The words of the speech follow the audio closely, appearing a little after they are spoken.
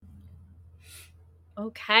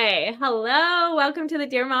Okay. Hello. Welcome to the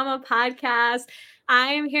Dear Mama podcast. I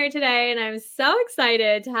am here today and I'm so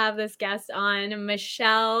excited to have this guest on,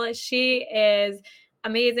 Michelle. She is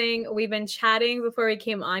amazing. We've been chatting before we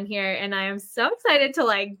came on here, and I am so excited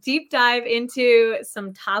to deep dive into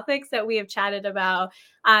some topics that we have chatted about.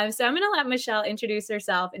 So I'm going to let Michelle introduce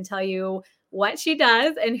herself and tell you what she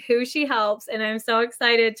does and who she helps. And I'm so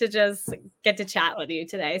excited to just get to chat with you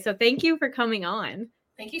today. So thank you for coming on.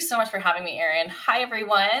 Thank you so much for having me, Erin. Hi,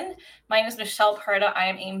 everyone. My name is Michelle Perda. I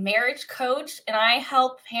am a marriage coach, and I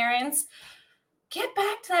help parents get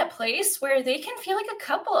back to that place where they can feel like a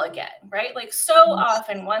couple again, right? Like so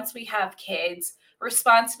often, once we have kids,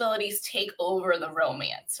 responsibilities take over the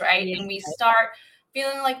romance, right? Yeah. And we start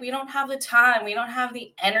feeling like we don't have the time, we don't have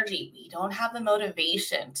the energy, we don't have the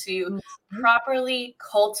motivation to properly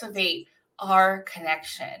cultivate our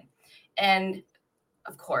connection. And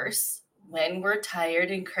of course, when we're tired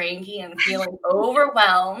and cranky and feeling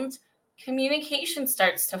overwhelmed, communication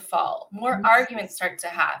starts to fall. More arguments start to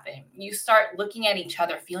happen. You start looking at each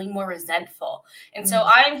other, feeling more resentful. And so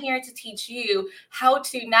I'm here to teach you how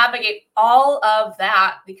to navigate all of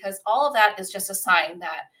that, because all of that is just a sign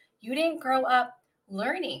that you didn't grow up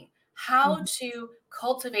learning how to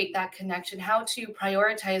cultivate that connection, how to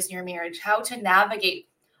prioritize your marriage, how to navigate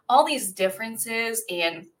all these differences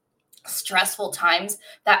and stressful times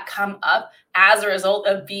that come up as a result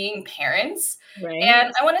of being parents. Right.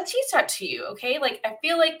 And I want to teach that to you. Okay. Like, I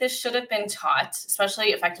feel like this should have been taught, especially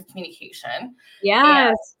effective communication,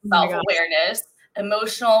 Yes. and self-awareness,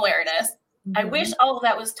 emotional awareness. I wish all of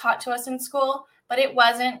that was taught to us in school, but it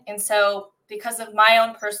wasn't. And so, because of my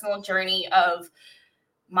own personal journey of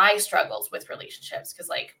my struggles with relationships, because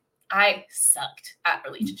I sucked at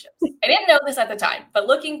relationships. I didn't know this at the time, but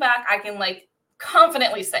looking back, I can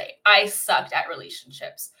confidently say I sucked at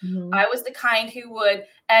relationships. I was the kind who would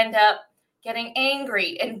end up getting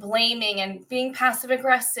angry and blaming and being passive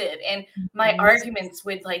aggressive, and my arguments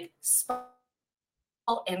would spiral,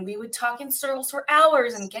 and we would talk in circles for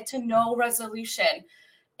hours and get to no resolution.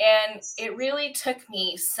 And it really took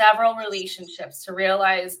me several relationships to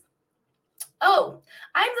realize, oh,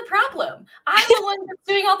 I'm the problem. I'm the one that's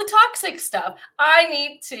doing all the toxic stuff. I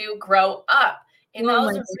need to grow up. And that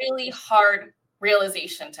was a really hard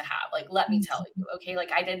realization to have. Let me tell you, okay?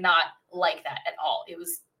 I did not like that at all. It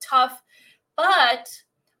was tough. But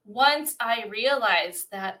once I realized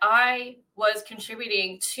that I was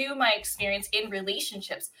contributing to my experience in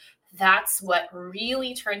relationships, that's what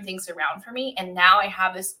really turned things around for me. And now I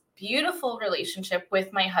have this beautiful relationship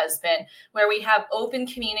with my husband where we have open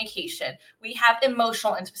communication, we have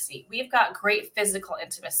emotional intimacy, we've got great physical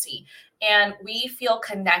intimacy, and we feel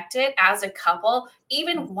connected as a couple,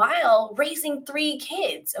 even while raising 3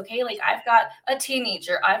 kids. Okay. I've got a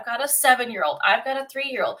teenager, I've got a 7-year-old, I've got a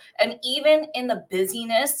 3-year-old. And even in the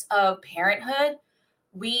busyness of parenthood,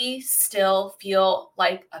 we still feel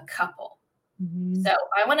like a couple. So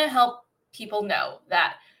I want to help people know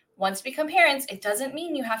that once you become parents, it doesn't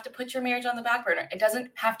mean you have to put your marriage on the back burner. It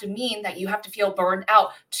doesn't have to mean that you have to feel burned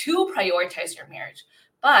out to prioritize your marriage,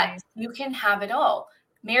 but you can have it all.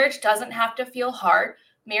 Marriage doesn't have to feel hard.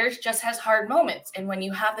 Marriage just has hard moments. And when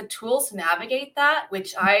you have the tools to navigate that,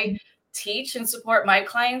 which I teach and support my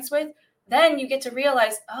clients with, then you get to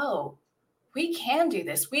realize, oh, we can do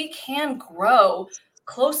this. We can grow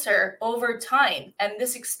closer over time. And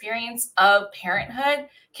this experience of parenthood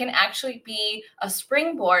can actually be a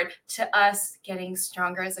springboard to us getting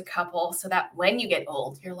stronger as a couple, so that when you get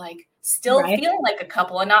old, you're still feeling like a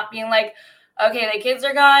couple and not being like, okay, the kids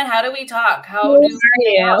are gone. How do we talk? How do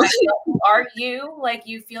are you?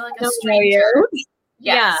 You feel like a stranger.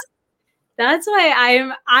 Yes. Yeah. That's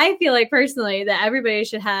why I feel like personally that everybody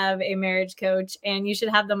should have a marriage coach, and you should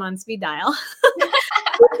have them on speed dial.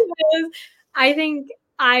 I think,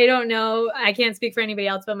 I don't know, I can't speak for anybody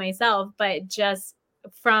else but myself, but just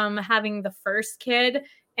from having the first kid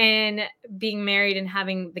and being married and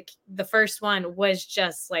having the first one was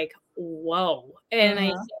just like, whoa.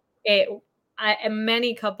 And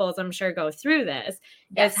many couples, I'm sure, go through this.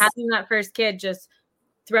 Yes. Is having that first kid just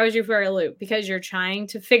throws you for a loop because you're trying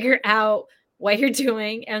to figure out what you're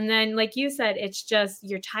doing. And then, like you said, it's just,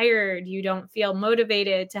 you're tired. You don't feel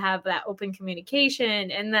motivated to have that open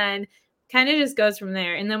communication. And then kind of just goes from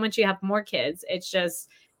there. And then once you have more kids, it's just,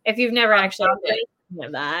 if you've never actually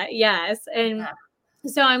done that. Yes. And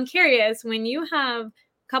so I'm curious, when you have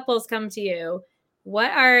couples come to you,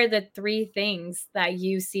 what are the 3 things that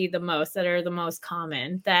you see the most, that are the most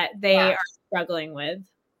common, that they are struggling with?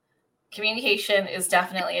 Communication is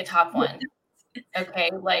definitely a top one. Okay.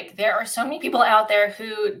 There are so many people out there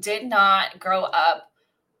who did not grow up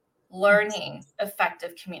learning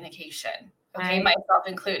effective communication. Okay, myself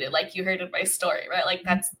included, like you heard in my story, right? Like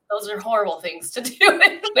those are horrible things to do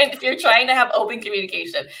if you're trying to have open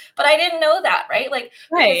communication. But I didn't know that, right? Like,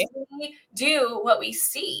 because we do what we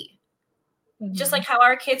see. Just like how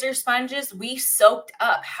our kids are sponges, we soaked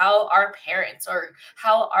up how our parents or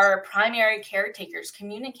how our primary caretakers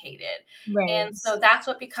communicated. Right. And so that's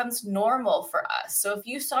what becomes normal for us. So if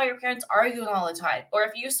you saw your parents arguing all the time, or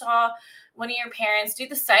if you saw one of your parents do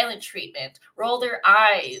the silent treatment, roll their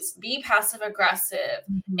eyes, be passive aggressive,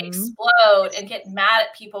 explode, and get mad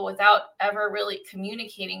at people without ever really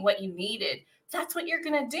communicating what you needed, that's what you're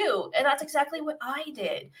going to do. And that's exactly what I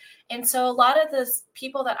did. And so a lot of the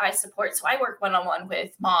people that I support, so I work one-on-one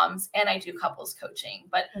with moms and I do couples coaching,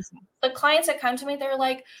 but the clients that come to me, they're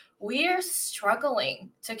like, we're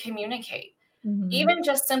struggling to communicate. Even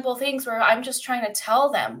just simple things where I'm just trying to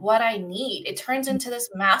tell them what I need. It turns into this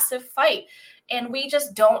massive fight and we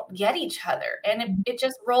just don't get each other. And it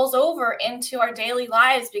just rolls over into our daily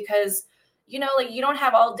lives because like you don't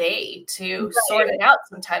have all day to sort it out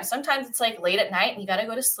sometimes. Sometimes it's like late at night and you got to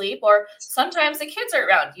go to sleep, or sometimes the kids are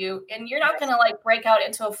around you and you're not going to like break out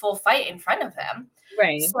into a full fight in front of them.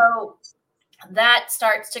 Right. So that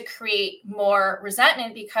starts to create more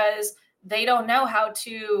resentment because they don't know how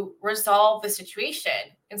to resolve the situation.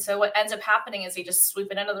 And so what ends up happening is they just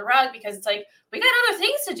sweep it under the rug because it's like, we got other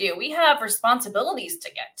things to do. We have responsibilities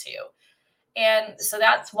to get to. And so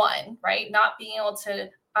that's one, right? Not being able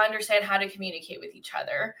to understand how to communicate with each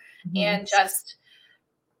other and just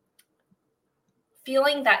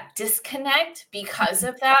feeling that disconnect because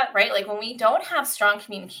of that, right? Like when we don't have strong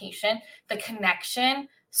communication, the connection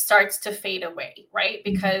starts to fade away, right?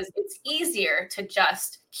 Because it's easier to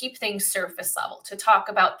just keep things surface level, to talk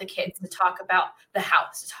about the kids, to talk about the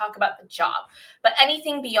house, to talk about the job. But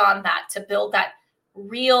anything beyond that, to build that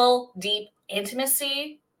real deep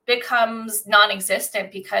intimacy becomes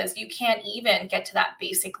non-existent because you can't even get to that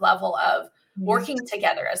basic level of working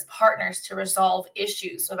together as partners to resolve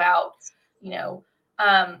issues about,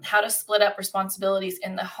 how to split up responsibilities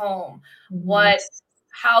in the home,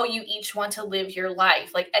 how you each want to live your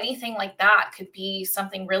life. Like anything like that could be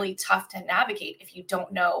something really tough to navigate if you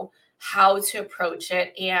don't know how to approach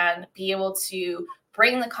it and be able to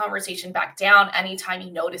bring the conversation back down anytime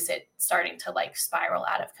you notice it starting to like spiral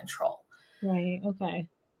out of control. Right. Okay.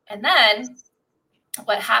 And then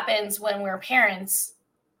what happens when we're parents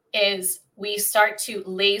is we start to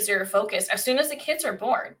laser focus. As soon as the kids are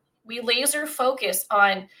born, we laser focus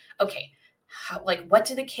on, okay, what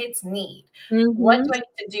do the kids need? What do I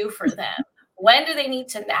need to do for them? When do they need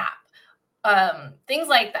to nap? Things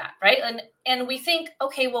like that, right? And we think,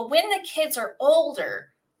 okay, well, when the kids are older,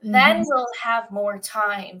 then we'll have more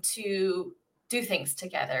time to do things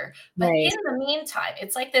together. But in the meantime,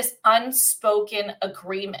 it's like this unspoken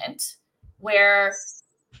agreement where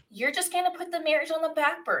you're just going to put the marriage on the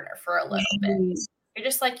back burner for a little bit. You're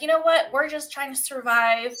just like, you know what? We're just trying to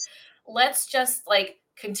survive. Let's just like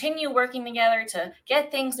continue working together to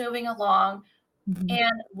get things moving along.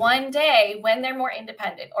 And one day when they're more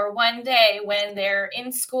independent, or one day when they're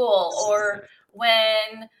in school, or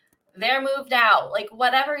when they're moved out, like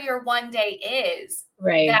whatever your one day is,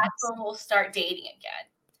 that's when we'll start dating again.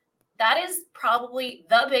 That is probably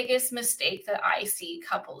the biggest mistake that I see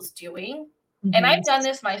couples doing. And I've done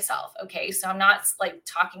this myself. Okay. So I'm not like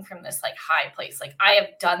talking from this like high place. Like I have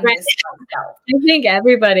done this myself. I think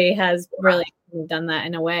everybody has really done that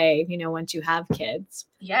in a way, once you have kids.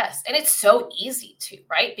 Yes. And it's so easy to,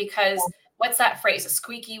 right? Because what's that phrase? A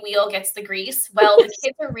squeaky wheel gets the grease. Well, the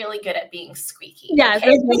kids are really good at being squeaky. Yeah.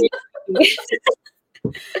 Okay?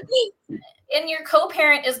 And your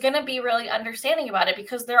co-parent is going to be really understanding about it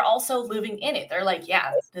because they're also living in it. They're like,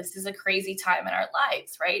 yeah, this is a crazy time in our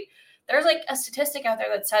lives, right? There's like a statistic out there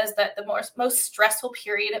that says that the most stressful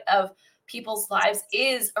period of people's lives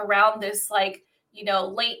is around this like,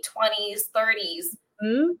 late 20s, 30s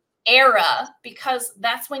era, because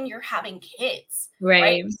that's when you're having kids,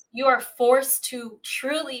 right? You are forced to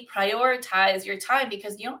truly prioritize your time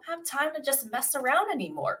because you don't have time to just mess around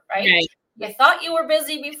anymore, right? You thought you were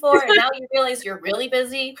busy before and now you realize you're really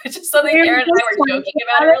busy, which is something Erin and I were joking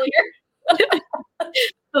about earlier.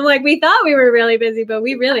 I'm like, we thought we were really busy, but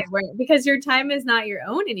we really weren't, because your time is not your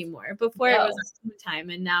own anymore. Before it was our time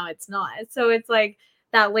and now it's not. So it's like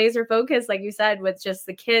that laser focus, like you said, with just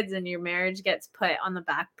the kids, and your marriage gets put on the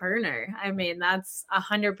back burner. I mean, that's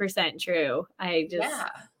 100% true.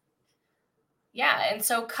 Yeah. And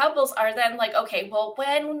so couples are then like, okay, well,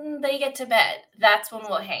 when they get to bed, that's when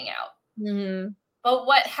we'll hang out. But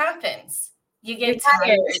what happens? You get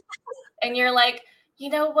tired and you're like, you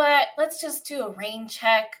know what? Let's just do a rain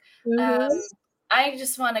check. I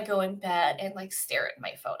just want to go in bed and like stare at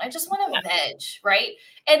my phone. I just want to veg, right?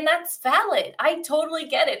 And that's valid. I totally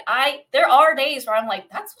get it. There are days where I'm like,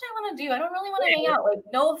 that's what I want to do. I don't really want to hang out. Like,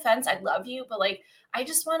 no offense, I love you, but like, I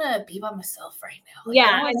just want to be by myself right now. Like,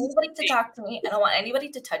 I don't want anybody to talk to me. I don't want anybody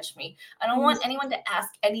to touch me. I don't want anyone to ask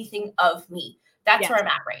anything of me. That's where I'm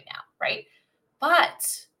at right now, right?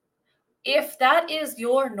 But if that is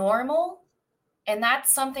your normal and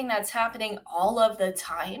that's something that's happening all of the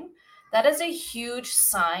time, that is a huge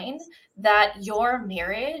sign that your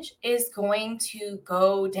marriage is going to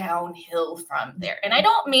go downhill from there. And I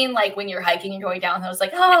don't mean like when you're hiking and going downhill, it's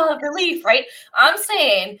like, oh, relief, right? I'm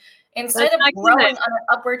saying instead of growing on an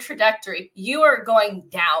upward trajectory, you are going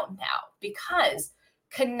down now, because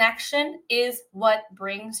connection is what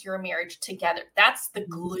brings your marriage together. That's the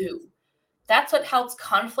glue. That's what helps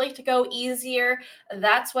conflict to go easier.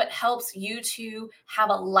 That's what helps you to have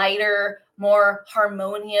a lighter, more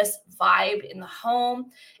harmonious vibe in the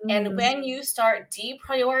home. And when you start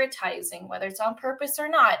deprioritizing, whether it's on purpose or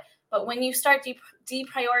not, but when you start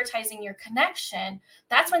deprioritizing your connection,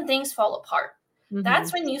 that's when things fall apart.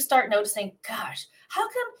 That's when you start noticing, gosh, how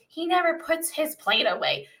come he never puts his plate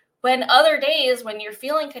away? When other days when you're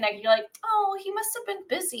feeling connected, you're like, oh, he must have been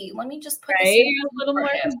busy. Let me just put this a little more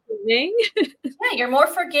forgiving. Yeah, you're more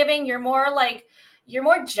forgiving. You're more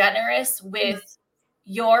generous with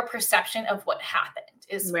your perception of what happened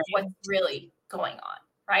is what's really going on,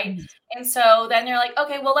 right? And so then you're like,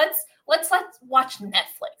 okay, well, let's watch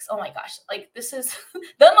Netflix. Oh my gosh, like this is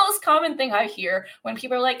the most common thing I hear when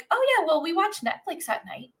people are like, oh yeah, well, we watch Netflix at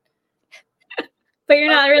night. But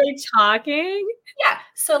you're not really talking. Yeah.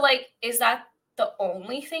 So like, is that the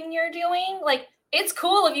only thing you're doing? Like, it's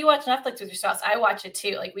cool if you watch Netflix with your spouse. I watch it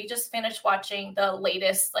too. Like, we just finished watching the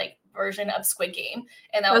latest like version of Squid Game,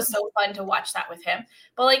 and that was so fun to watch that with him.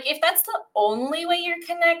 But like, if that's the only way you're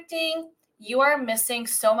connecting, you are missing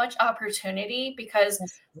so much opportunity, because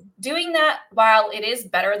doing that, while it is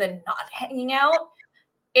better than not hanging out,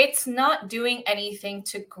 it's not doing anything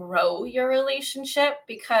to grow your relationship,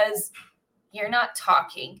 because you're not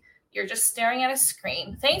talking. You're just staring at a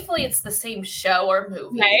screen. Thankfully, it's the same show or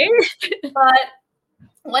movie. Right? But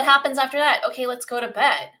what happens after that? Okay, let's go to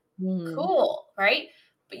bed. Cool, right?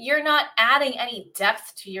 But you're not adding any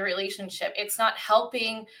depth to your relationship. It's not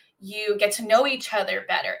helping you get to know each other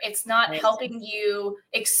better. It's not helping you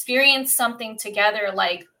experience something together,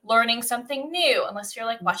 like learning something new, unless you're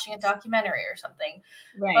like watching a documentary or something.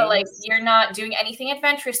 But like, you're not doing anything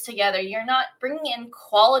adventurous together. You're not bringing in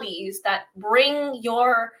qualities that bring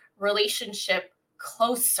your relationship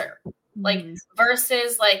closer. Like,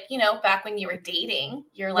 versus like, back when you were dating,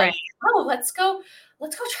 you're like, oh, let's go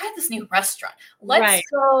try this new restaurant. Let's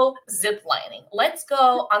go ziplining. Let's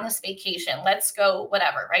go on this vacation. Let's go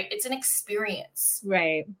whatever, right? It's an experience.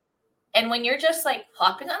 Right. And when you're just like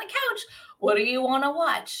flopping on the couch, what do you want to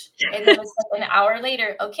watch? And then it's like an hour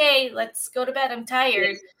later, okay, let's go to bed. I'm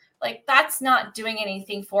tired. Like, that's not doing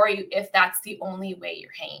anything for you if that's the only way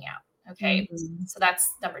you're hanging out. Okay. So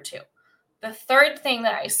that's number 2. The third thing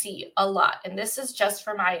that I see a lot, and this is just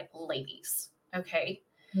for my ladies. Okay.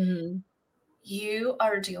 You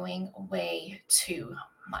are doing way too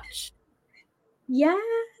much. Yes.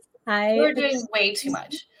 You're doing way too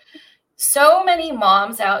much. So many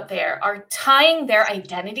moms out there are tying their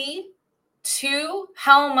identity to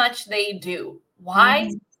how much they do.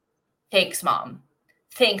 Why? Thanks, mom.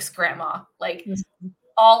 Thanks, grandma. Like,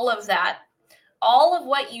 all of that, all of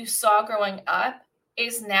what you saw growing up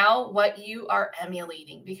is now what you are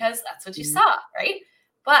emulating, because that's what you saw, right?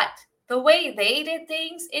 But the way they did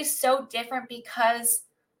things is so different, because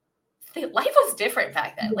life was different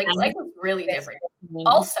back then. Like, life was really different.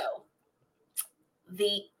 Also,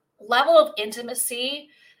 the level of intimacy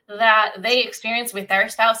that they experienced with their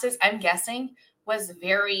spouses, I'm guessing, was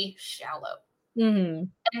very shallow. And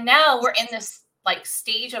now we're in this like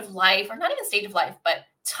stage of life, or not even stage of life, but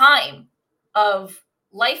time of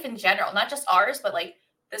life in general, not just ours, but like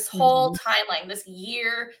this whole timeline, this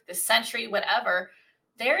year, this century, whatever.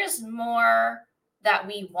 There is more that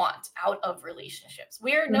we want out of relationships.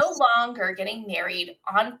 We are no longer getting married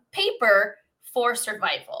on paper for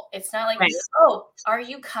survival. It's not like, oh, are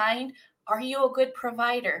you kind? Are you a good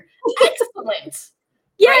provider? Excellent.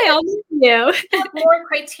 Yeah, I'll meet you. We have more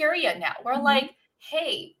criteria now. We're like,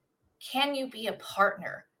 hey, can you be a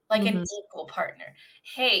partner? Like an equal partner?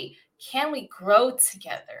 Hey, can we grow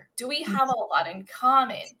together? Do we have a lot in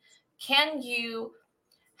common? Can you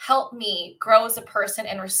help me grow as a person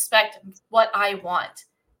and respect what I want?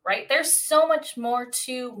 Right? There's so much more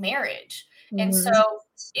to marriage. And so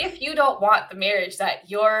if you don't want the marriage that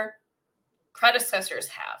your predecessors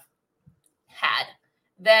have had,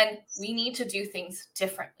 then we need to do things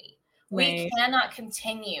differently. Right. We cannot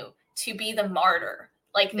continue to be the martyr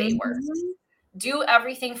like they were. Mm-hmm. Do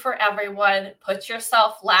everything for everyone. Put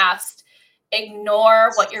yourself last.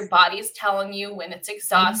 Ignore what your body's telling you when it's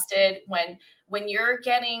exhausted, when you're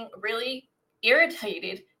getting really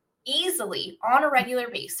irritated easily on a regular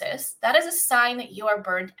basis. That is a sign that you are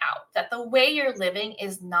burned out, that the way you're living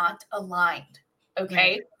is not aligned. Okay.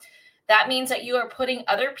 Right. That means that you are putting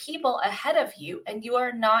other people ahead of you and you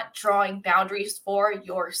are not drawing boundaries for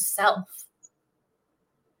yourself.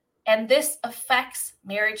 And this affects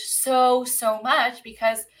marriage so much,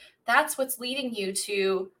 because that's what's leading you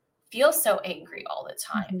to feel so angry all the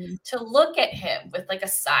time, to look at him with like a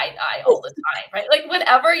side eye all the time, right? Like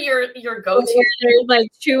whatever your go-to.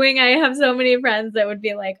 Like chewing. I have so many friends that would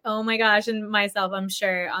be like, oh my gosh. And myself, I'm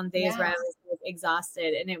sure on days where I was like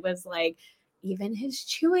exhausted, and it was like, even his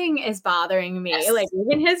chewing is bothering me. Yes. Like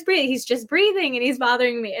even his breathing, he's just breathing and he's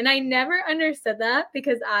bothering me. And I never understood that,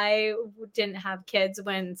 because I didn't have kids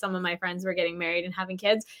when some of my friends were getting married and having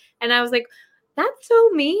kids. And I was like, that's so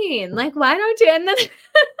mean. Like, why don't you? And then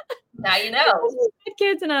now you know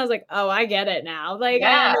kids. And I was like, oh, I get it now. Like,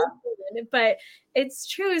 I understand it. But it's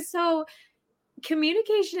true. So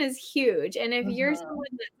communication is huge. And if you're someone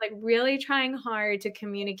that's like really trying hard to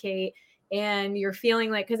communicate, and you're feeling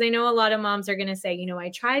like, because I know a lot of moms are going to say, you know,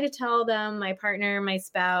 I try to tell them, my partner, my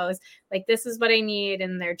spouse, like, this is what I need,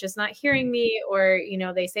 and they're just not hearing me, or, you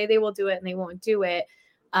know, they say they will do it and they won't do it.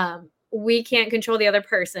 We can't control the other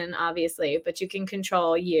person, obviously, but you can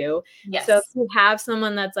control you. Yes. So if you have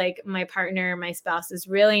someone that's like, my partner, my spouse is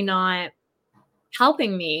really not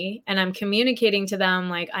helping me, and I'm communicating to them,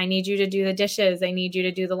 like, I need you to do the dishes, I need you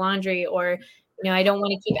to do the laundry, or, you know, I don't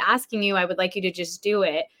want to keep asking you, I would like you to just do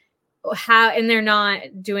it. And they're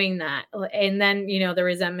not doing that. And then, you know, the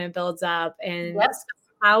resentment builds up. And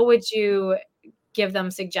how would you give them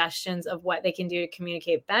suggestions of what they can do to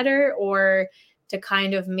communicate better, or to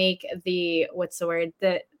kind of make the,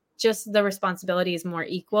 just the responsibilities more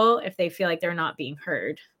equal if they feel like they're not being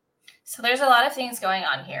heard? So there's a lot of things going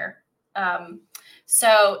on here.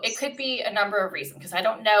 So it could be a number of reasons, because I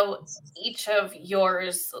don't know each of your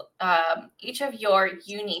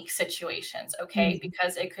unique situations. Okay.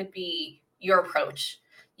 Because it could be your approach.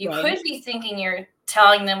 You could be thinking you're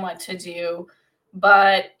telling them what to do,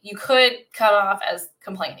 but you could come off as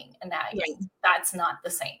complaining and nagging. That's not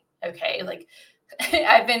the same. Okay. Like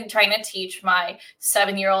I've been trying to teach my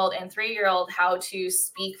 7-year-old and 3-year-old how to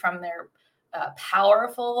speak from their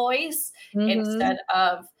powerful voice instead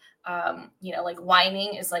of, you know, like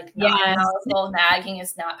whining is like not powerful, nagging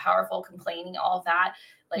is not powerful, complaining, all of that.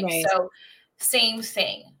 Like, so same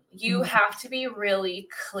thing. You have to be really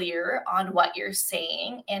clear on what you're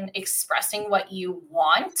saying and expressing what you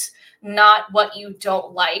want, not what you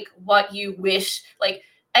don't like, what you wish. Like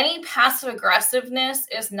any passive aggressiveness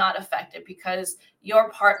is not effective, because your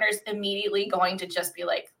partner's immediately going to just be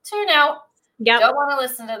like, tune out. Don't want to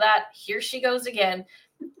listen to that. Here she goes again.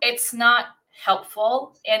 It's not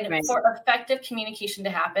helpful. And for effective communication to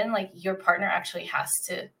happen, like your partner actually has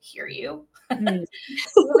to hear you. Even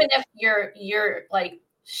if you're like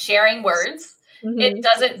sharing words, it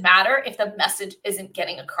doesn't matter if the message isn't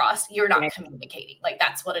getting across. You're not communicating. Like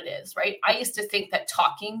that's what it is, right? I used to think that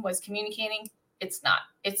talking was communicating. It's not.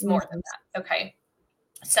 It's more than that. Okay.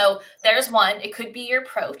 So there's one. It could be your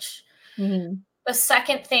approach. The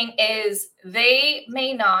second thing is they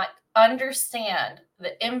may not understand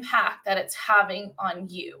the impact that it's having on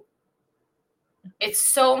you. It's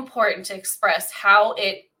so important to express how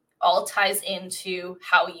it all ties into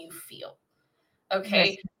how you feel.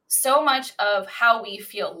 Okay. So much of how we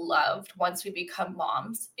feel loved once we become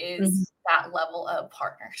moms is that level of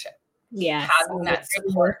partnership. Having that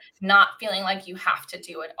support, not feeling like you have to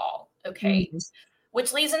do it all. Okay.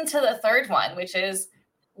 Which leads into the third one, which is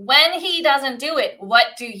when he doesn't do it, what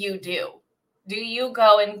do you do? Do you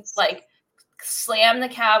go and like slam the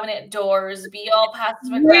cabinet doors, be all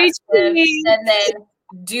passive aggressive, and then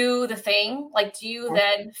do the thing? Like, do you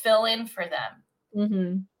then fill in for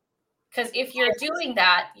them? Because if you're doing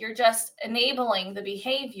that, you're just enabling the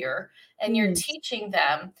behavior, and you're teaching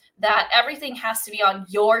them that everything has to be on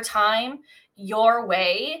your time, your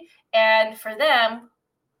way. And for them,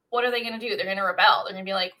 what are they going to do? They're going to rebel. They're going to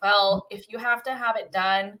be like, well, if you have to have it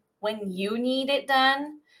done when you need it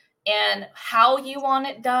done and how you want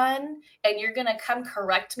it done, and you're going to come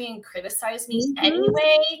correct me and criticize me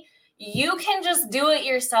anyway, you can just do it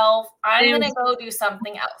yourself. I'm going to go do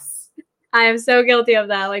something else. I am so guilty of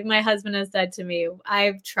that. Like my husband has said to me,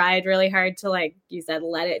 I've tried really hard to, like you said,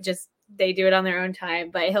 let it just, they do it on their own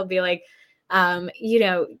time. But he'll be like,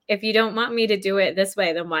 if you don't want me to do it this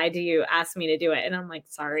way, then why do you ask me to do it? And I'm like,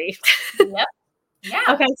 sorry. Yep. Yeah.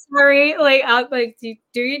 Okay, sorry. Like, I'll like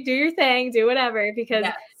do your thing, do whatever, because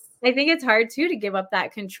Yes. I think it's hard too to give up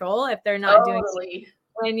that control if they're not doing Totally.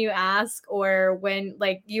 when you ask, or when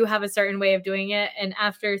like you have a certain way of doing it. And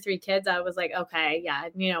after 3 kids, I was like, okay, yeah,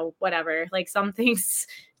 whatever. Like, some things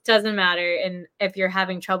doesn't matter. And if you're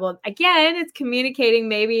having trouble, again, it's communicating.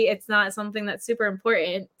 Maybe it's not something that's super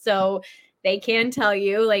important. So they can tell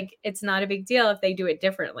you, like, it's not a big deal if they do it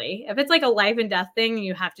differently. If it's like a life and death thing,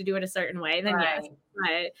 you have to do it a certain way, then yes.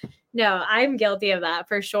 But no, I'm guilty of that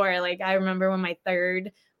for sure. Like, I remember when my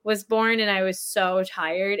third was born and I was so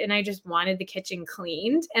tired and I just wanted the kitchen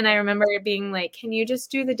cleaned. And I remember it being like, can you just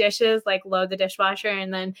do the dishes, like load the dishwasher?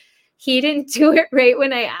 And then he didn't do it right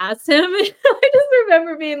when I asked him. And I just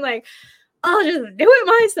remember being like, I'll just do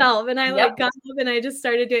it myself. And I like got up and I just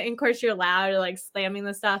started doing it. And of course you're loud, like slamming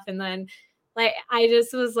the stuff. And then like, I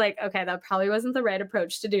just was like, okay, that probably wasn't the right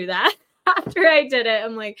approach to do that. After I did it,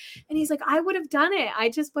 I'm like, and he's like, I would have done it. I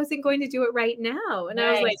just wasn't going to do it right now. And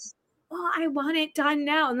I was like, well, I want it done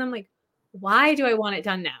now. And I'm like, why do I want it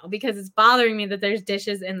done now? Because it's bothering me that there's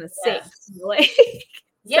dishes in the sink. Like,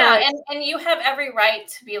 yeah. And you have every right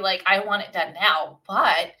to be like, I want it done now.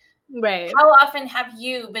 But right. how often have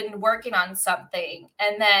you been working on something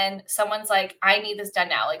and then someone's like, I need this done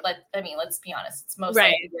now? Like, let's be honest. It's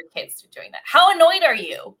mostly your kids doing that. How annoyed are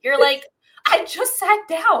you? You're like, I just sat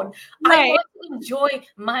down. I want to enjoy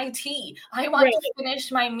my tea. I want to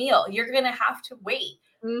finish my meal. You're going to have to wait.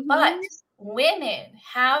 Mm-hmm. But women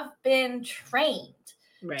have been trained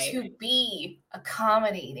to be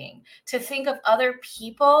accommodating, to think of other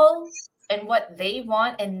people and what they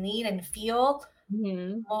want and need and feel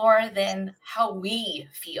more than how we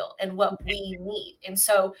feel and what we need. And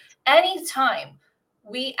so anytime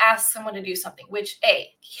we ask someone to do something, which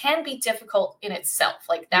can be difficult in itself,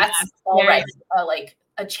 like that's already like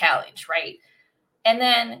a challenge, right? And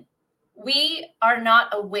then we are not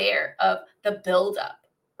aware of the buildup,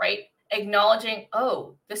 right? Acknowledging,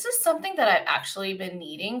 oh, this is something that I've actually been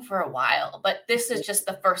needing for a while, but this is just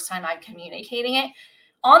the first time I'm communicating it.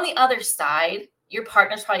 On the other side, your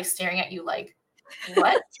partner's probably staring at you like,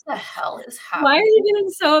 what the hell is happening? Why are you getting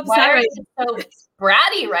so upset? Why are you so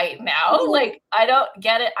bratty right now? Like, I don't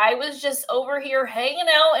get it. I was just over here hanging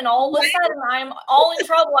out and all of a sudden I'm all in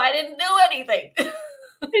trouble. I didn't do anything.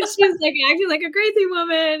 And she's like acting like a crazy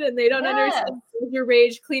woman and they don't understand your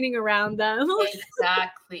rage cleaning around them.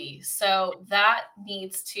 Exactly. So that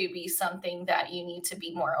needs to be something that you need to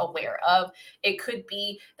be more aware of. It could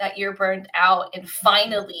be that you're burned out and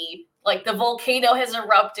finally like the volcano has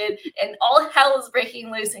erupted and all hell is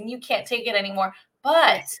breaking loose and you can't take it anymore.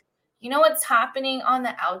 But you know what's happening on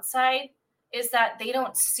the outside is that they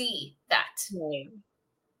don't see that.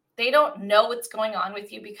 They don't know what's going on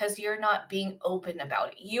with you because you're not being open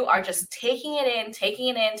about it. You are just taking it in,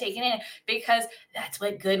 because that's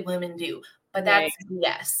what good women do. But that's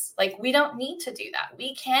BS. Like, we don't need to do that.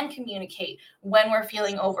 We can communicate when we're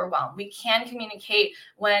feeling overwhelmed. We can communicate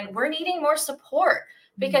when we're needing more support.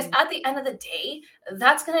 Because at the end of the day,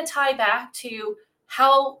 that's going to tie back to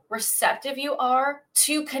how receptive you are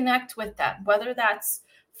to connect with them, whether that's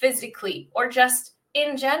physically or just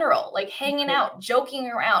in general, like hanging out, joking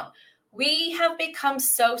around. We have become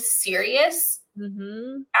so serious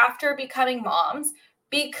after becoming moms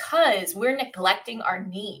because we're neglecting our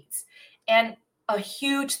needs. And a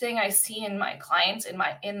huge thing I see in my clients,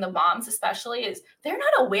 in the moms especially, is they're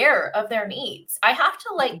not aware of their needs. I have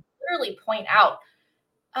to like literally point out,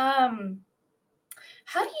 how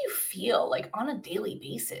do you feel like on a daily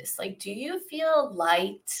basis? Like, do you feel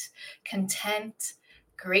light, content,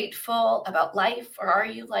 grateful about life, or are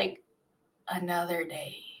you like another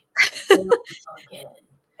day?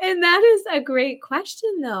 And that is a great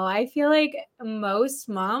question, though. I feel like most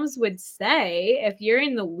moms would say, if you're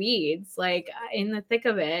in the weeds, like in the thick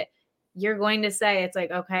of it, you're going to say, it's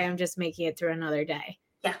like, okay, I'm just making it through another day.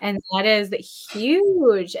 Yeah. And that is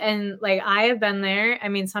huge. And like, I have been there. I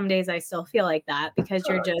mean, some days I still feel like that because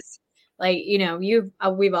you're just like,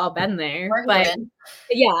 we've all been there, but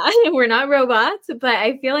we're not robots, but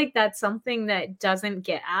I feel like that's something that doesn't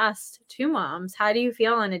get asked to moms. How do you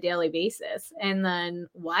feel on a daily basis? And then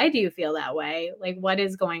why do you feel that way? Like, what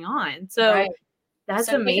is going on? So that's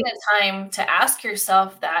amazing. Taking the time to ask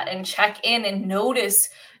yourself that and check in and notice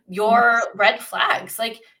your red flags.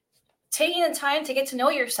 Like, taking the time to get to know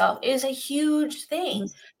yourself is a huge thing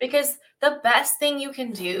because the best thing you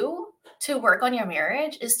can do to work on your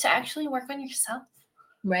marriage is to actually work on yourself.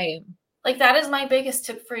 Right. Like, that is my biggest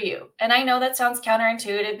tip for you. And I know that sounds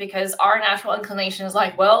counterintuitive because our natural inclination is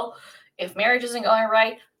like, well, if marriage isn't going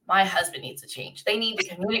right, my husband needs to change. They need to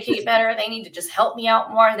communicate better. They need to just help me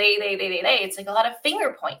out more. They. It's like a lot of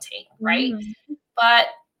finger pointing, right? Mm-hmm. But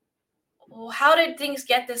how did things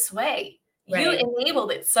get this way? You Right.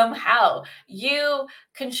 enabled it somehow. You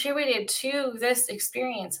contributed to this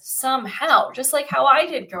experience somehow, just like how I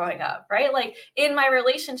did growing up, right? Like in my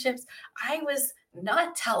relationships, I was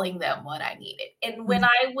not telling them what I needed. And when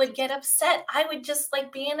I would get upset, I would just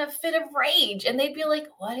like be in a fit of rage and they'd be like,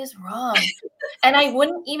 "What is wrong?" And I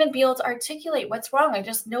wouldn't even be able to articulate what's wrong. I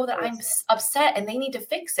just know that I'm upset and they need to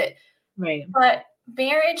fix it. Right. But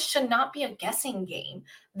marriage should not be a guessing game.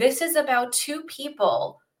 This is about two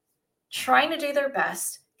people trying to do their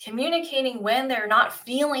best, communicating when they're not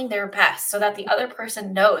feeling their best so that the other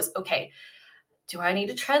person knows, okay, do I need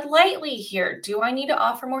to tread lightly here? Do I need to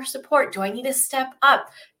offer more support? Do I need to step up?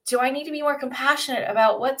 Do I need to be more compassionate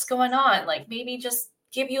about what's going on? Like maybe just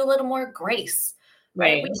give you a little more grace,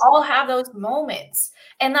 right? Right. We all have those moments,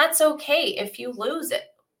 and that's okay if you lose it.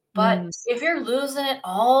 But if you're losing it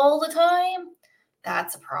all the time,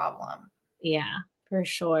 that's a problem. Yeah, for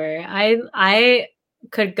sure. I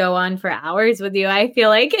could go on for hours with you. I feel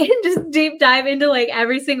like and just deep dive into like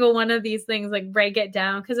every single one of these things, like break it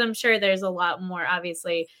down because I'm sure there's a lot more.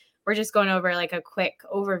 Obviously, we're just going over like a quick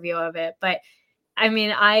overview of it, but I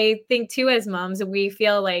mean, I think too, as moms, we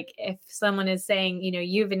feel like if someone is saying,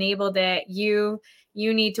 you've enabled it, you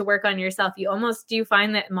need to work on yourself. Do you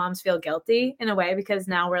find that moms feel guilty in a way because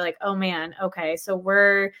now we're like, oh man, okay, so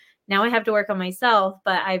now I have to work on myself,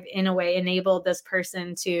 but I've in a way enabled this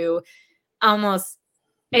person to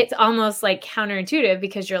it's almost like counterintuitive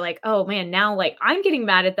because you're like, oh man, now like I'm getting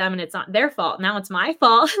mad at them and it's not their fault. Now it's my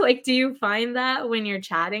fault. Like, do you find that when you're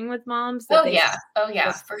chatting with moms that Oh yeah. Oh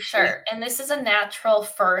yeah, for sure. And this is a natural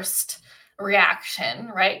first reaction,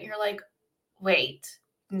 right? You're like, wait,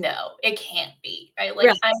 no, it can't be, right?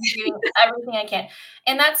 Like I'm doing everything I can.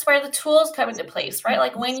 And that's where the tools come into place, right?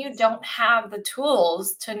 Like when you don't have the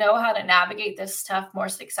tools to know how to navigate this stuff more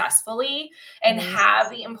successfully and have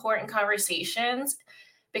the important conversations,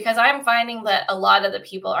 because I'm finding that a lot of the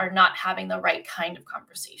people are not having the right kind of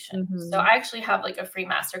conversation. So I actually have like a free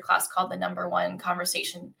masterclass called the number one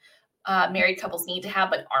conversation married couples need to have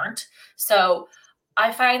but aren't. So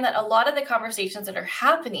I find that a lot of the conversations that are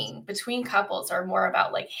happening between couples are more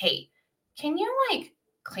about like, hey, can you like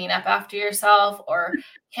clean up after yourself? Or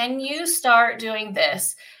can you start doing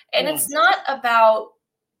this? And it's not about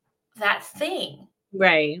that thing.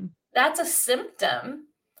 Right. That's a symptom,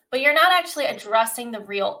 but you're not actually addressing the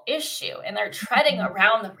real issue and they're treading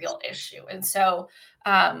around the real issue. And so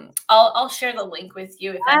I'll share the link with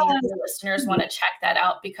you if any of the listeners want to check that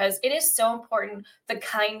out, because it is so important, the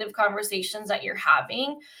kind of conversations that you're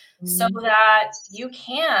having so that you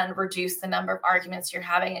can reduce the number of arguments you're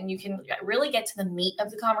having and you can really get to the meat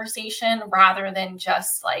of the conversation rather than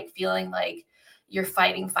just like feeling like you're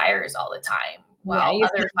fighting fires all the time while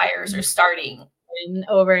other fires are starting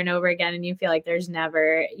over and over again, and you feel like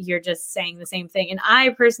you're just saying the same thing. And I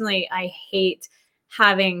personally, I hate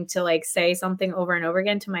having to like say something over and over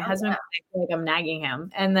again to my husband. I feel like I'm nagging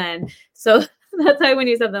him. And then, so that's why when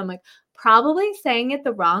you said that, I'm like, probably saying it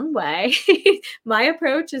the wrong way. My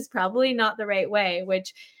approach is probably not the right way,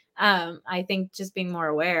 which I think just being more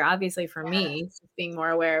aware, obviously for me, being more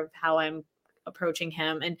aware of how I'm approaching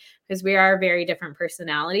him, and because we are very different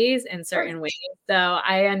personalities in certain ways, so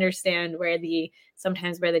I understand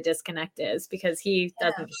sometimes where the disconnect is because he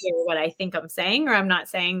doesn't hear what I think I'm saying, or I'm not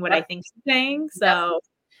saying what I think he's saying. So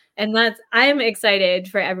and I'm excited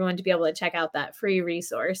for everyone to be able to check out that free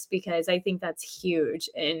resource because I think that's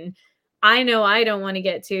huge. And I know I don't want to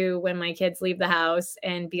get to when my kids leave the house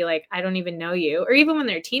and be like, I don't even know you. Or even when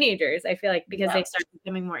they're teenagers, I feel like because they start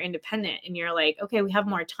becoming more independent and you're like, okay, we have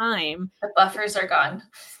more time. The buffers are gone.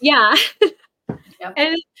 Yeah.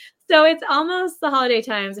 And so it's almost the holiday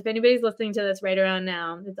times. If anybody's listening to this right around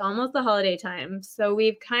now, it's almost the holiday time. So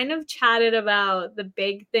we've kind of chatted about the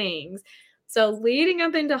big things. So leading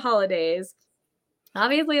up into holidays,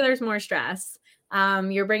 obviously there's more stress.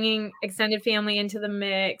 You're bringing extended family into the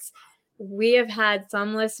mix. We have had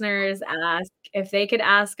some listeners ask if they could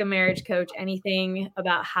ask a marriage coach anything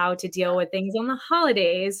about how to deal with things on the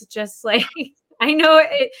holidays. Just like, I know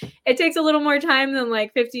it takes a little more time than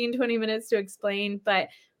like 15, 20 minutes to explain, but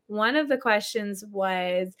one of the questions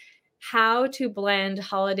was how to blend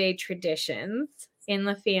holiday traditions in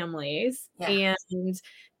the families. And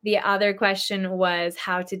the other question was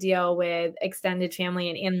how to deal with extended family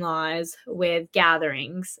and in-laws with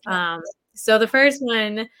gatherings. So the first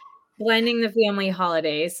one, blending the family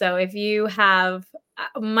holidays. So if you have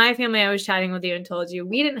my family, I was chatting with you and told you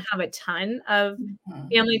we didn't have a ton of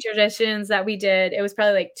family traditions that we did. It was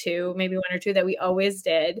probably like 2, maybe 1 or 2 that we always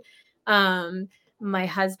did. My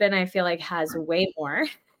husband, I feel like, has way more.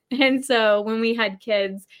 And so when we had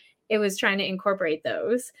kids, it was trying to incorporate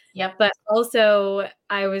those. Yep. But also,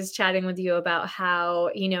 I was chatting with you about how,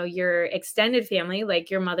 your extended family, like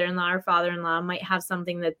your mother-in-law or father-in-law, might have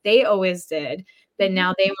something that they always did that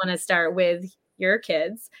now they want to start with your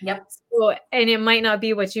kids. Yep. So, and it might not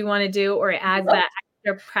be what you want to do, or it adds that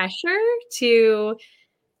extra pressure to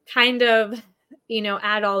kind of,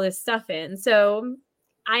 add all this stuff in. So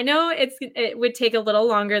I know it would take a little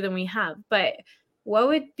longer than we have, but what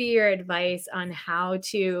would be your advice on how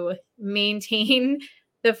to maintain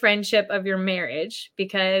the friendship of your marriage?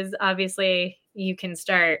 Because obviously you can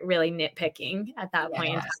start really nitpicking at that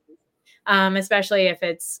point in time. Especially if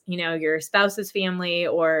it's, your spouse's family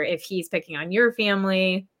or if he's picking on your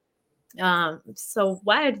family. So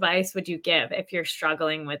what advice would you give if you're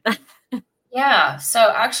struggling with that? Yeah.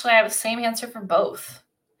 So actually, I have the same answer for both.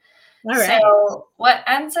 All right. So what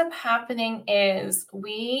ends up happening is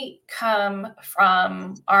we come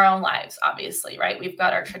from our own lives, obviously, right? We've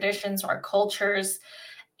got our traditions, our cultures,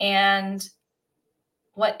 and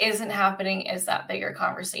what isn't happening is that bigger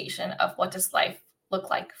conversation of what does life look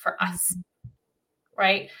like for us,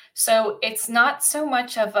 right? So it's not so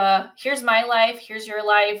much of a, here's my life, here's your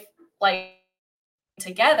life, like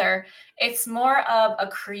together. It's more of a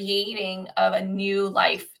creating of a new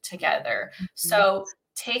life together. So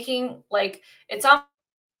taking, like, it's on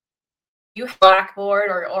you have blackboard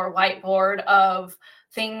or whiteboard of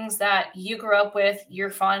things that you grew up with, you're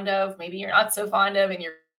fond of, maybe you're not so fond of,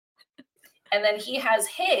 and then he has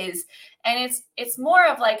his, and it's more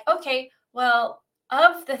of like, okay, well,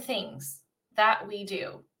 of the things that we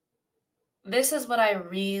do, this is what I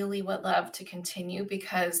really would love to continue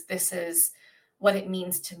because this is what it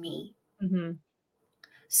means to me. Mm-hmm.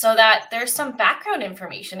 So that there's some background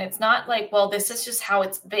information. It's not like, well, this is just how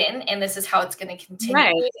it's been and this is how it's going to continue.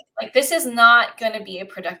 Right. Like, this is not going to be a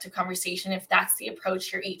productive conversation if that's the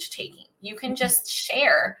approach you're each taking. You can just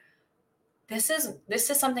share, this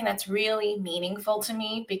is something that's really meaningful to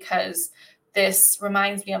me because this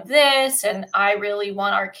reminds me of this, and I really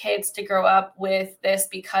want our kids to grow up with this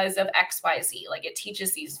because of XYZ. Like, it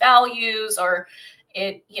teaches these values, or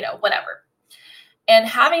it, whatever. And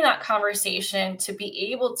having that conversation to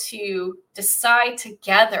be able to decide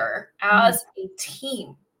together as a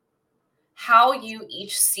team how you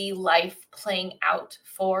each see life playing out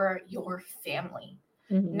for your family.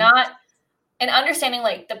 Not, and understanding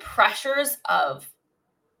like the pressures of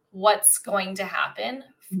what's going to happen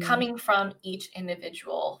coming from each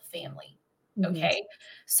individual family. Okay.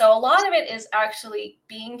 So a lot of it is actually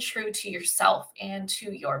being true to yourself and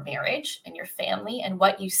to your marriage and your family and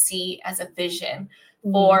what you see as a vision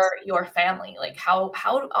for your family. Like, how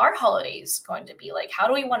are holidays going to be? Like, how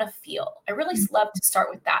do we want to feel? I really love to start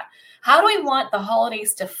with that. How do we want the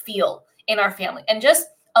holidays to feel in our family? And just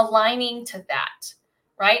aligning to that,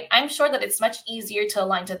 right? I'm sure that it's much easier to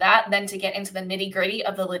align to that than to get into the nitty-gritty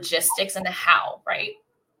of the logistics and the how, right?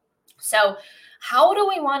 So how do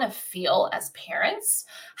we want to feel as parents?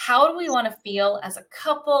 How do we want to feel as a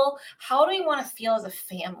couple? How do we want to feel as a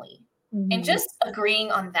family? And just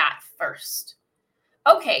agreeing on that first.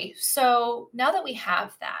 Okay, so now that we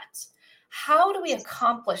have that, how do we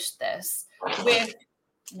accomplish this with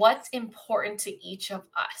what's important to each of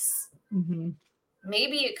us?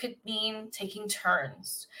 Maybe it could mean taking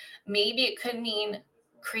turns. Maybe it could mean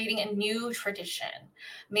creating a new tradition.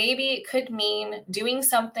 Maybe it could mean doing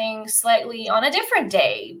something slightly on a different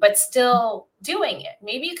day, but still doing it.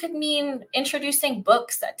 Maybe it could mean introducing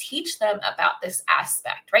books that teach them about this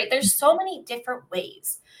aspect, right? There's so many different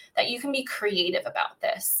ways that you can be creative about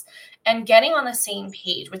this, and getting on the same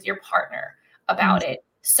page with your partner about it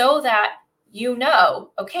so that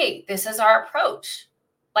okay, this is our approach.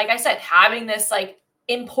 Like I said, having this like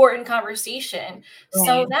important conversation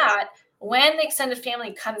so that when the extended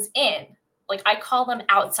family comes in, like I call them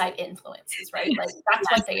outside influences, right? Like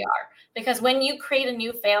that's what they are. Because when you create a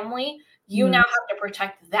new family, you now have to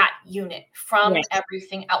protect that unit from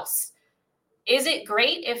everything else. Is it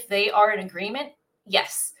great if they are in agreement?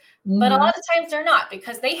 Yes. But a lot of times they're not,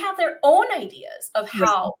 because they have their own ideas of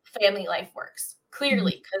how family life works,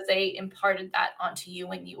 clearly, because they imparted that onto you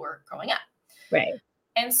when you were growing up. Right.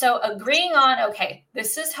 And so agreeing on, okay,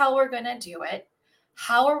 this is how we're going to do it.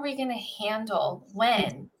 How are we going to handle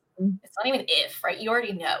when? It's not even if, right? You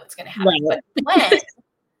already know it's going to happen. But when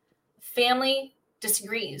family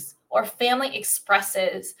disagrees or family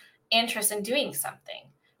expresses interest in doing something,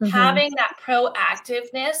 having that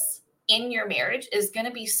proactiveness in your marriage is going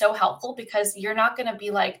to be so helpful, because you're not going to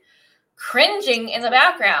be like cringing in the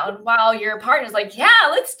background while your partner's like, yeah,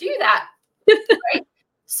 let's do that. Right?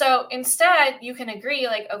 So instead you can agree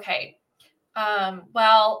like, okay,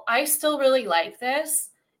 well, I still really like this.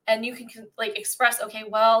 And you can like express, okay,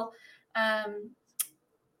 well,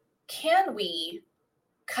 can we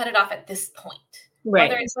cut it off at this point? Right.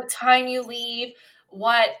 Whether it's what time you leave,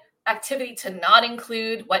 what activity to not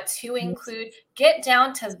include, what to include, get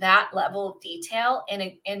down to that level of detail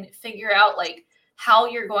and figure out like how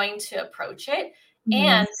you're going to approach it,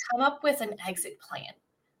 and come up with an exit plan,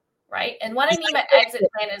 right? And what I mean by exit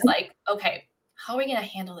plan is like, okay, how are we going to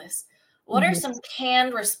handle this? What are some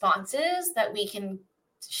canned responses that we can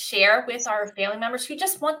share with our family members who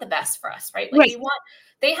just want the best for us, right? Like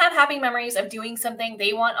they have happy memories of doing something.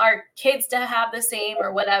 They want our kids to have the same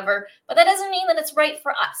or whatever, but that doesn't mean that it's right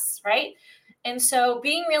for us, right? And so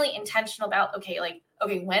being really intentional about, okay,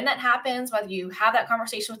 when that happens, whether you have that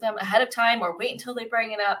conversation with them ahead of time or wait until they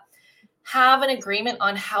bring it up, have an agreement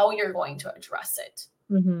on how you're going to address it,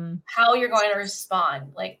 how you're going to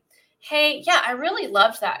respond. Like, hey, yeah, I really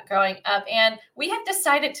loved that growing up, and we have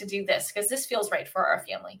decided to do this because this feels right for our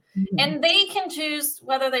family. And they can choose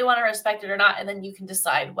whether they want to respect it or not, and then you can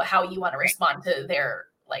decide how you want to respond to their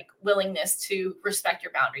like willingness to respect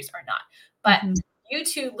your boundaries or not. But you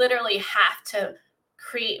two literally have to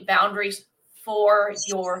create boundaries for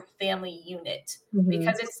your family unit,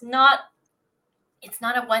 because it's not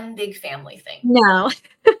a one big family thing. No.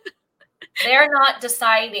 They're not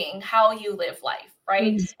deciding how you live life,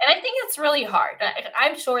 right? And I think it's really hard.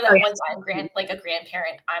 I'm sure that once I'm a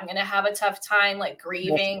grandparent, I'm going to have a tough time like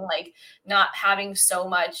grieving, like not having so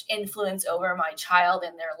much influence over my child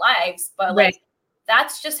in their lives. But like,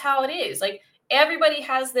 that's just how it is. Like everybody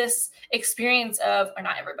has this experience of, or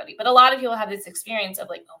not everybody, but a lot of people have this experience of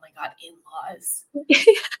like, oh my God, in-laws,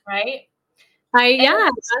 right? And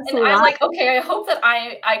I'm like, okay, I hope that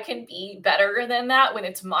I can be better than that when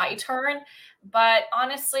it's my turn. But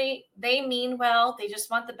honestly, they mean well. They just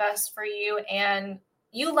want the best for you. And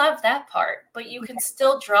you love that part, but you can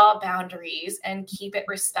still draw boundaries and keep it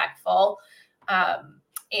respectful.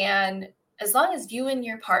 And as long as you and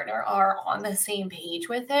your partner are on the same page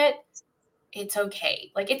with it, it's okay.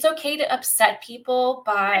 Like it's okay to upset people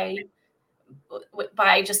by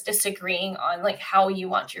just disagreeing on like how you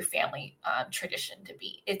want your family tradition to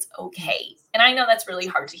be. It's okay. And I know that's really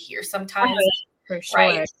hard to hear sometimes, for sure.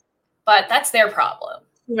 right? But that's their problem.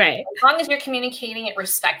 Right. As long as you're communicating it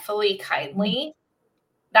respectfully, kindly,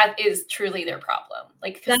 that is truly their problem.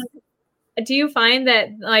 Like, do you find that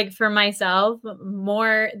like for myself, the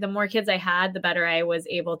more kids I had, the better I was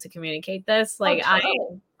able to communicate this? Like I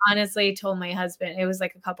honestly told my husband, it was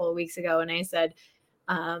like a couple of weeks ago, and I said,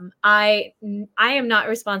 I am not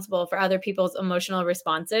responsible for other people's emotional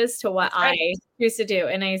responses to what I choose to do.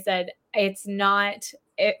 And I said, it's not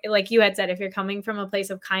like you had said, if you're coming from a place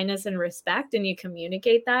of kindness and respect and you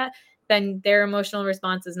communicate that, then their emotional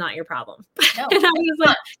response is not your problem. No, and I was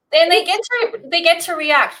like, and they get to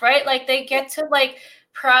react, right? Like they get to like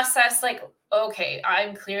process like, okay,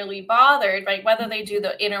 I'm clearly bothered, like whether they do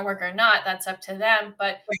the inner work or not, that's up to them,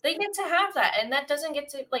 but they get to have that. And that doesn't get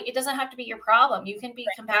to like, it doesn't have to be your problem. You can be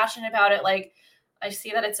compassionate about it. Like, I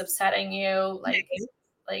see that it's upsetting you.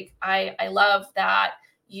 Like I love that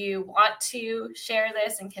you want to share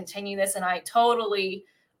this and continue this. And I totally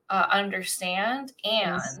understand.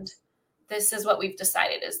 And this is what we've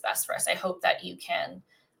decided is best for us. I hope that you can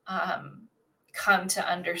come to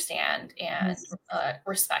understand and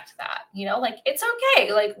respect that, like it's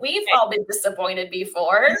okay. Like we've all been disappointed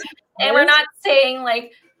before, and we're not saying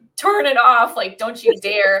like, turn it off. Like, don't you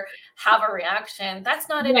dare have a reaction. That's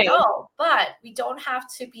not it at all. But we don't have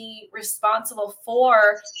to be responsible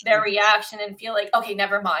for their reaction and feel like, okay,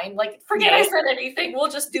 never mind. Like, forget I said anything. We'll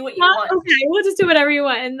just do what you want. Okay, we'll just do whatever you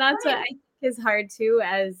want. And that's what I think is hard too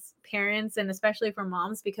as parents, and especially for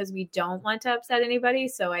moms, because we don't want to upset anybody.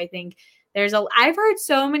 So I think I've heard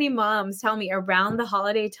so many moms tell me around the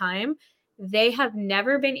holiday time, they have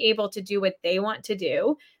never been able to do what they want to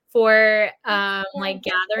do for like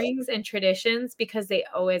gatherings and traditions, because they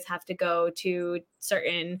always have to go to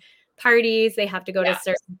certain parties. They have to go to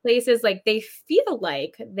certain places. Like they feel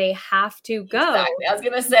like they have to go. Exactly. I was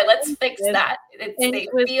going to say, let's fix that. They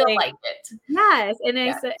feel like it. Yes. And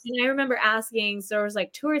I said, and I remember asking, so there was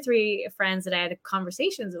like 2 or 3 friends that I had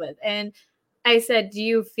conversations with, and I said, do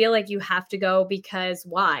you feel like you have to go? Because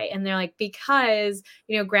why? And they're like, because,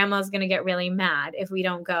 grandma's going to get really mad if we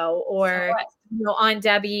don't go. Or, Aunt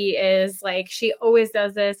Debbie is like, she always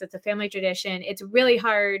does this. It's a family tradition. It's really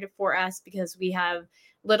hard for us because we have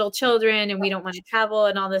little children and we don't want to travel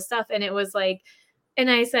and all this stuff. And it was like,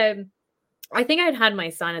 and I said, I think I'd had my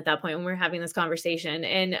son at that point when we were having this conversation.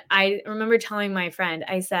 And I remember telling my friend,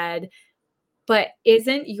 I said, but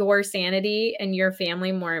isn't your sanity and your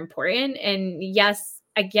family more important? And yes,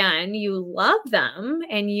 again, you love them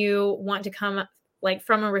and you want to come like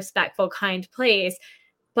from a respectful, kind place.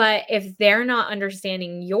 But if they're not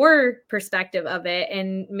understanding your perspective of it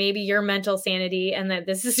and maybe your mental sanity and that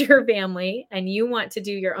this is your family and you want to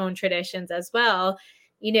do your own traditions as well,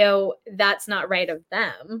 that's not right of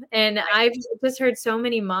them. And Right. I've just heard so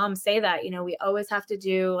many moms say that, we always have to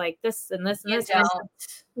do like this and this and You this. don't.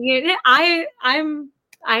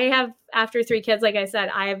 I have, after 3 kids, like I said,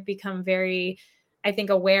 I have become very, I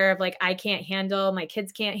think, aware of like, I can't handle, my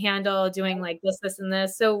kids can't handle doing like this, and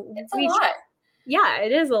this. So It's a lot. yeah,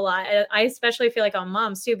 it is a lot. I especially feel like on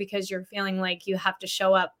moms too, because you're feeling like you have to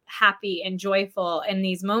show up happy and joyful in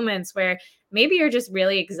these moments where maybe you're just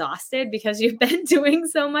really exhausted because you've been doing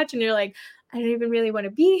so much and you're like, I don't even really want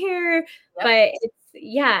to be here. Yep. But it's,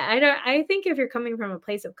 yeah, I think if you're coming from a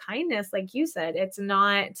place of kindness, like you said, it's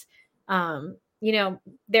not,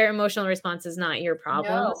 their emotional response is not your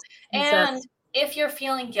problem. No. And if you're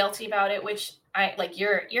feeling guilty about it, which I like,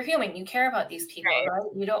 you're human, you care about these people, right?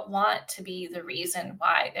 You don't want to be the reason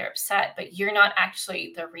why they're upset, but you're not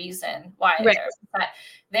actually the reason why they're upset.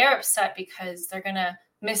 They're upset because they're gonna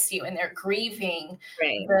miss you and they're grieving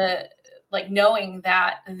the like knowing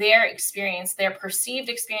that their experience, their perceived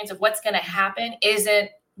experience of what's gonna happen isn't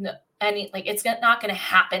it's not going to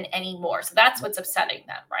happen anymore. So that's what's upsetting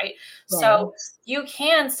them, right? So you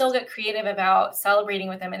can still get creative about celebrating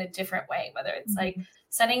with them in a different way, whether it's like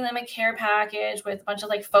sending them a care package with a bunch of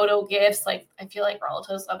like photo gifts. Like I feel like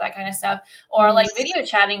relatives love that kind of stuff, or like video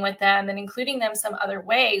chatting with them and including them some other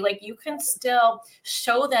way. Like you can still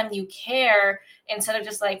show them you care instead of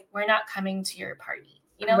just like, we're not coming to your party,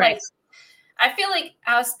 like I feel like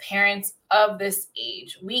as parents of this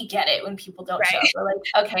age, we get it when people don't show up. We're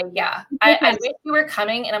like, okay, yeah, I wish you were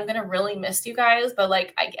coming and I'm going to really miss you guys, but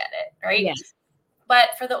like, I get it. Right. Yes. But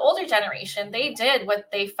for the older generation, they did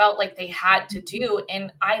what they felt like they had to do.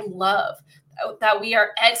 And I love that we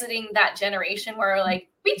are exiting that generation where we're like,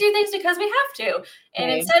 we do things because we have to.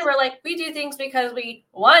 And instead we're like, we do things because we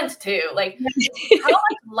want to. Like, how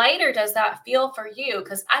much lighter does that feel for you?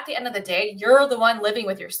 Because at the end of the day, you're the one living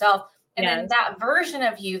with yourself. And then that version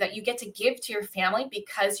of you that you get to give to your family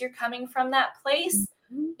because you're coming from that place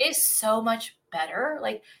is so much better.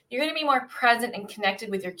 Like you're going to be more present and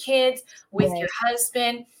connected with your kids, with your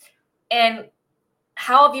husband. And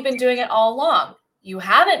how have you been doing it all along? You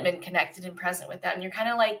haven't been connected and present with them. You're kind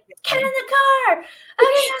of like, get in the car.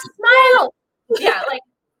 I smile. Yeah. Like,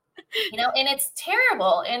 and it's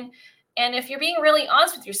terrible. And if you're being really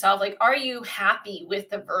honest with yourself, like, are you happy with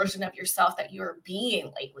the version of yourself that you're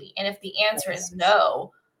being lately? And if the answer is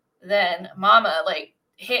no, then mama, like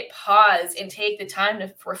hit pause and take the time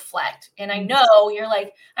to reflect. And I know you're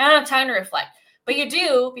like, I don't have time to reflect, but you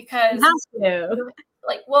do because you have to.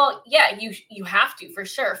 Like, well, yeah, you have to for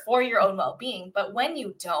sure for your own well-being. But when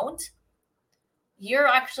you don't, you're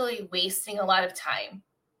actually wasting a lot of time.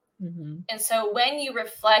 And so when you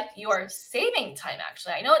reflect, you are saving time,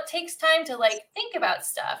 actually. I know it takes time to like think about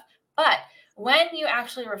stuff, but when you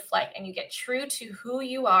actually reflect and you get true to who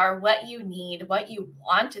you are, what you need, what you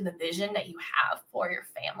want, and the vision that you have for your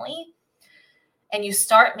family, and you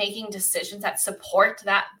start making decisions that support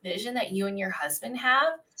that vision that you and your husband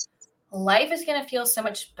have, life is going to feel so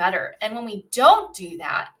much better. And when we don't do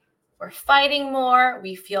that, we're fighting more.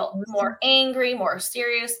 We feel more angry, more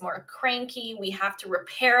serious, more cranky. We have to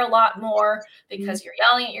repair a lot more because you're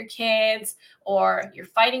yelling at your kids or you're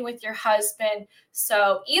fighting with your husband.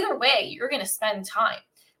 So either way, you're going to spend time.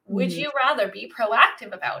 Would you rather be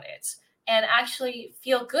proactive about it and actually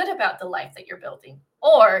feel good about the life that you're building,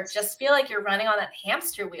 or just feel like you're running on that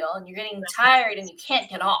hamster wheel and you're getting tired and you can't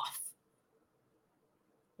get off?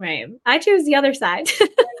 Right. I choose the other side.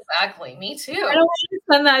 Exactly. Me too. I don't want to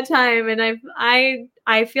spend that time. And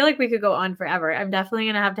I feel like we could go on forever. I'm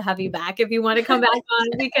definitely going to have you back if you want to come back on,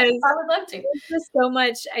 because I would love to. There's just so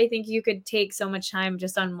much. I think you could take so much time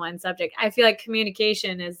just on one subject. I feel like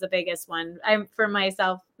communication is the biggest one. For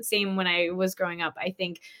myself, same when I was growing up, I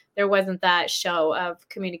think there wasn't that show of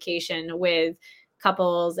communication with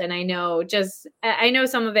couples. And I know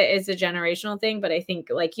some of it is a generational thing, but I think,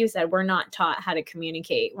 like you said, we're not taught how to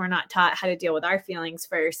communicate. We're not taught how to deal with our feelings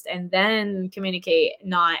first and then communicate,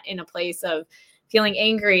 not in a place of feeling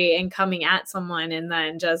angry and coming at someone and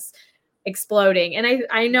then just exploding. And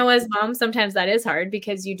I know as moms, sometimes that is hard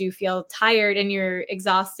because you do feel tired and you're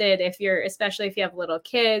exhausted especially if you have little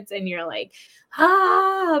kids and you're like,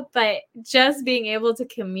 but just being able to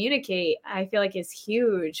communicate, I feel like is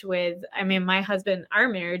huge my husband, our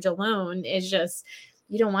marriage alone is just,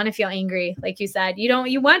 you don't want to feel angry. Like you said,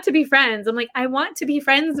 you want to be friends. I'm like, I want to be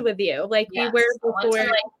friends with you. Like we were before. I want to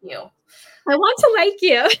like you. I want to like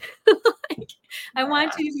you. I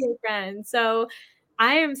want you to be a friend. So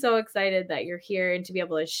I am so excited that you're here and to be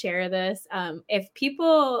able to share this. If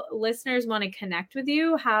listeners want to connect with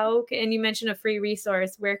you, and you mentioned a free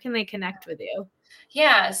resource, where can they connect with you?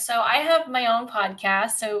 Yeah, so I have my own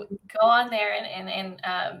podcast. So go on there and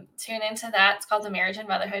tune into that. It's called the Marriage and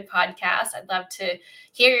Motherhood Podcast. I'd love to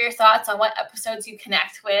hear your thoughts on what episodes you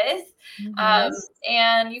connect with. Mm-hmm.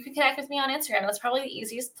 And you can connect with me on Instagram. That's probably the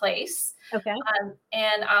easiest place. Okay.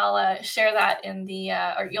 And I'll share that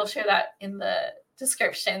or you'll share that in the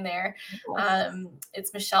description there. Yes.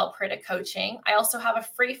 It's Michelle Pritta Coaching. I also have a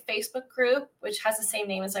free Facebook group, which has the same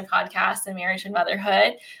name as my podcast, The Marriage and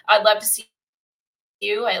Motherhood. I'd love to see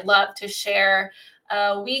you. I love to share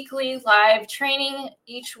a weekly live training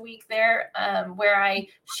each week there, where I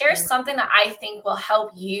share something that I think will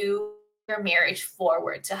help your marriage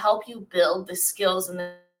forward, to help you build the skills and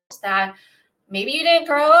the that maybe you didn't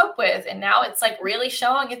grow up with, and now it's like really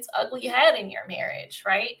showing its ugly head in your marriage,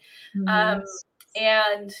 right? Mm-hmm.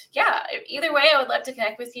 And yeah, either way, I would love to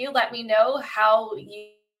connect with you. Let me know how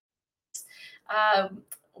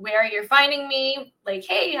where you're finding me. Like,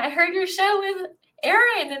 hey, I heard your show with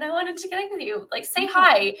Erin and I wanted to connect with you. Like, say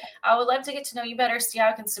hi. I would love to get to know you better, see how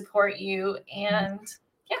I can support you. And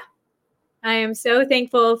yeah. I am so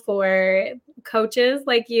thankful for coaches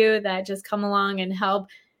like you that just come along and help,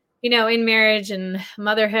 in marriage and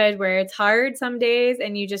motherhood where it's hard some days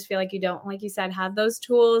and you just feel like you don't, like you said, have those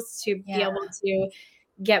tools to be able to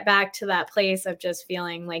get back to that place of just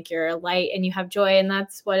feeling like you're a light and you have joy. And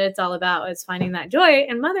that's what it's all about, is finding that joy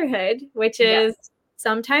in motherhood, which is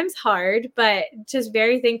sometimes hard, but just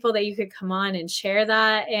very thankful that you could come on and share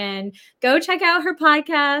that. And go check out her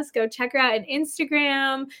podcast, go check her out on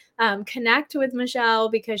Instagram, connect with Michelle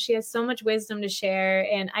because she has so much wisdom to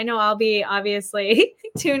share. And I know I'll be obviously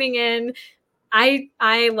tuning in.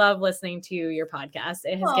 I love listeing to your podcast.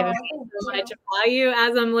 It has given me so much value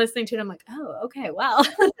as I'm listening to it. I'm like, oh, okay, well,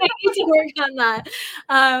 I need to work on that.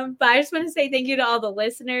 But I just want to say thank you to all the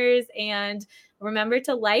listeners, and remember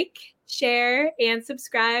to like, share, and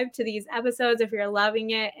subscribe to these episodes if you're loving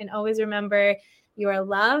it. And always remember, you are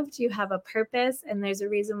loved, you have a purpose, and there's a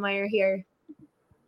reason why you're here.